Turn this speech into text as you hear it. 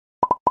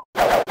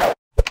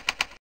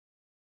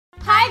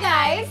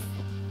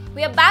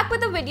We are back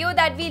with a video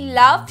that we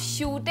love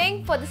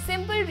shooting for the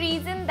simple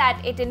reason that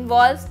it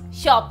involves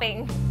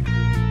shopping.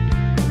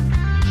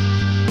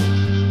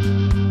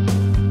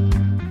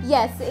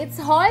 Yes, it's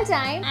haul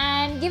time,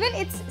 and given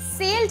it's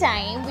sale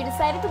time, we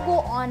decided to go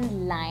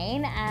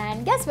online,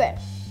 and guess where?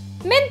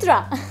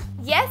 Myntra!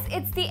 Yes,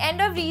 it's the end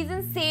of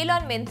reason sale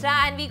on Myntra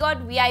and we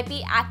got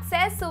VIP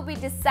access, so we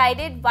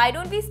decided why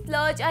don't we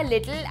splurge a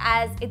little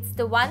as it's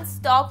the one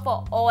stop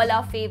for all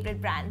our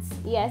favorite brands.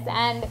 Yes,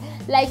 and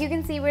like you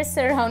can see, we're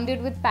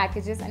surrounded with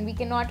packages and we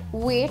cannot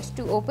wait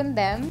to open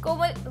them.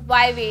 Komal,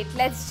 why wait?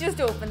 Let's just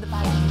open the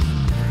package.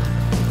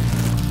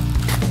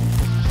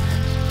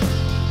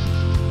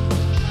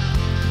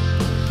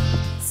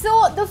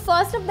 So the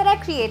first look that I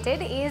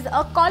created is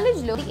a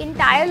college look. The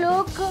entire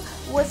look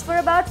was for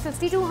about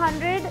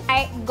 5,200.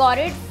 I got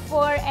it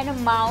for an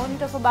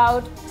amount of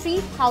about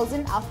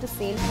 3,000 after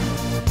sale.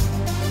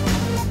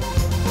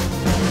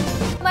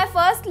 My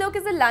first look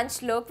is a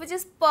lunch look, which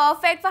is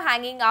perfect for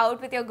hanging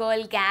out with your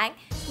girl gang.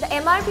 The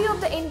MRP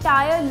of the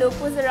entire look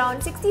was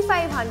around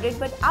 6,500,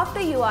 but after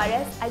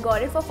URS, I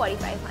got it for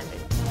 4,500.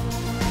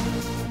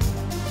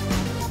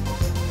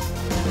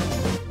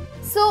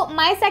 So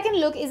my second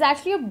look is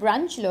actually a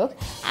brunch look,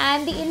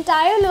 and the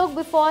entire look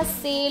before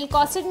sale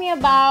costed me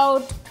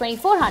about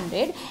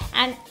 2,400,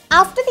 and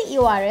after the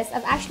EORS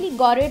I've actually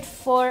got it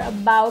for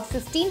about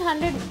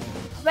 1,500.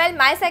 Well,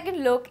 my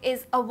second look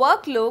is a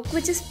work look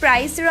which is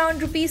priced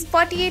around Rs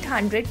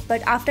 4,800,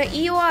 but after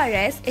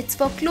EORS it's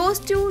for close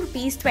to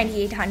Rs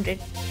 2,800.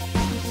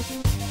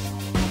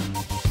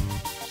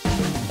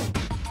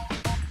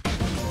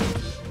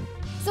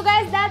 So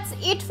guys, that's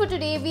it for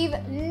today. We've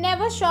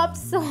never shopped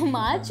so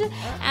much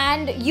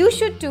and you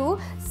should too.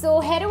 So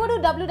head over to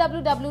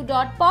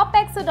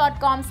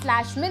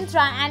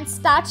www.POPxo.com/Myntra and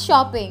start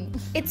shopping.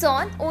 It's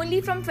on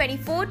only from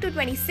 24 to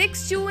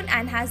 26 June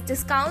and has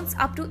discounts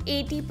up to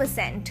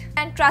 80%.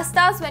 And trust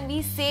us when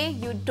we say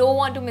you don't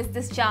want to miss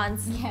this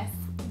chance. Yes.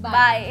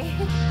 Bye.